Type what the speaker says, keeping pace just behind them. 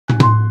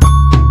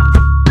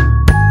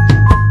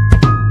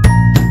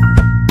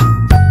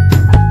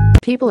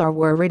people are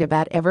worried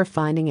about ever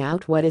finding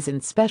out what is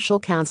in Special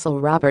Counsel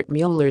Robert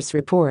Mueller's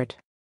report.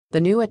 The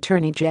new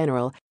Attorney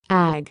General,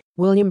 AG,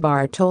 William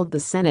Barr told the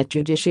Senate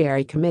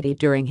Judiciary Committee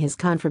during his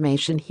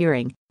confirmation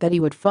hearing that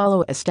he would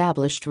follow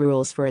established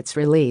rules for its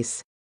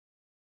release.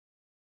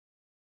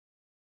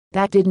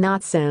 That did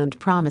not sound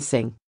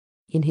promising.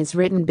 In his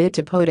written bid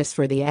to POTUS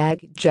for the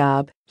AG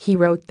job, he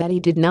wrote that he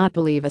did not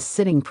believe a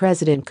sitting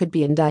president could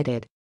be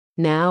indicted.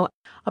 Now,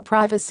 a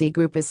privacy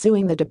group is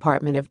suing the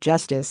Department of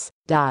Justice,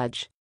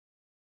 DOJ.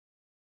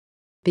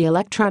 The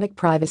Electronic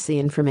Privacy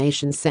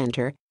Information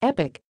Center,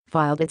 EPIC,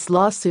 filed its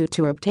lawsuit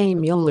to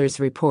obtain Mueller's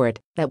report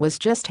that was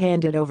just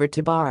handed over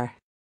to Barr.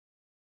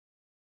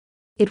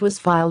 It was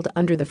filed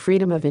under the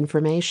Freedom of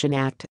Information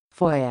Act,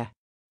 FOIA.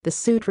 The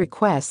suit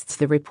requests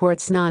the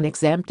report's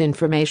non-exempt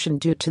information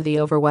due to the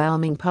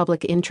overwhelming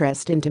public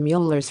interest into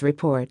Mueller's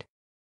report.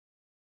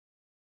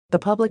 The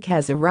public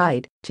has a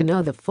right to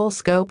know the full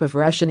scope of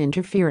Russian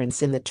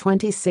interference in the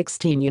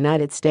 2016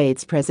 United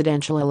States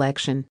presidential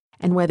election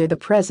and whether the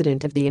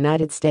President of the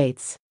United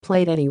States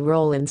played any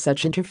role in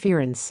such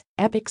interference,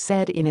 EPIC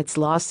said in its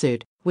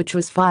lawsuit, which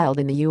was filed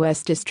in the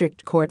U.S.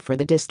 District Court for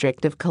the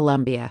District of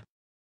Columbia.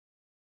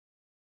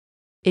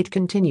 It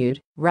continued,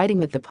 writing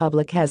that the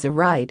public has a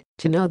right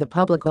to know. The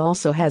public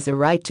also has a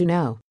right to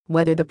know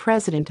whether the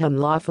president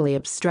unlawfully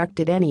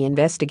obstructed any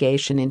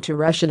investigation into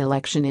Russian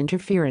election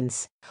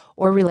interference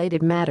or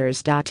related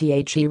matters.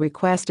 The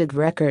requested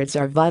records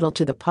are vital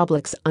to the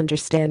public's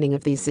understanding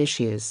of these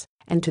issues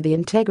and to the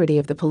integrity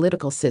of the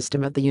political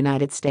system of the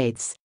United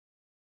States.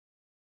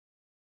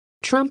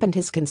 Trump and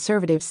his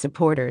conservative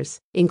supporters,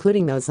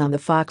 including those on the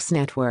Fox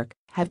network,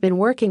 have been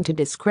working to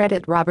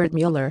discredit Robert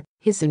Mueller,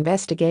 his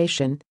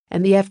investigation,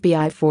 and the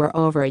FBI for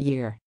over a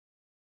year.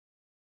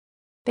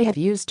 They have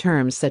used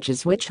terms such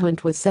as witch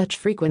hunt with such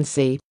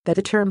frequency that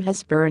the term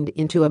has burned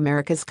into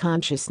America's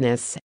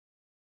consciousness.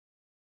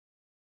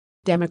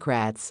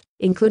 Democrats,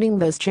 including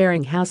those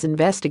chairing House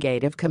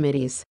investigative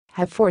committees,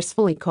 have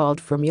forcefully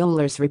called for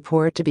Mueller's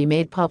report to be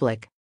made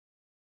public.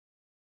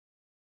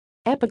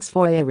 EPIC's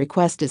FOIA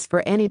request is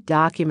for any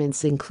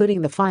documents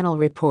including the final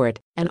report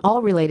and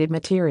all related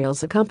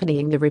materials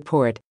accompanying the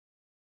report.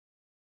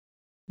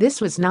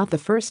 This was not the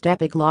first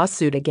EPIC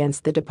lawsuit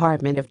against the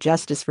Department of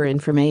Justice for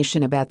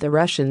information about the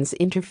Russians'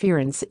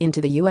 interference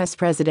into the U.S.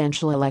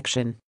 presidential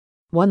election.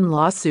 One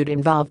lawsuit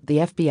involved the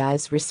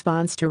FBI's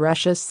response to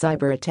Russia's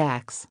cyber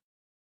attacks.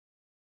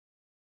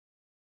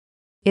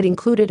 It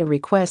included a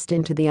request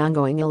into the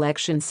ongoing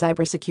election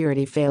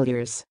cybersecurity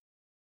failures.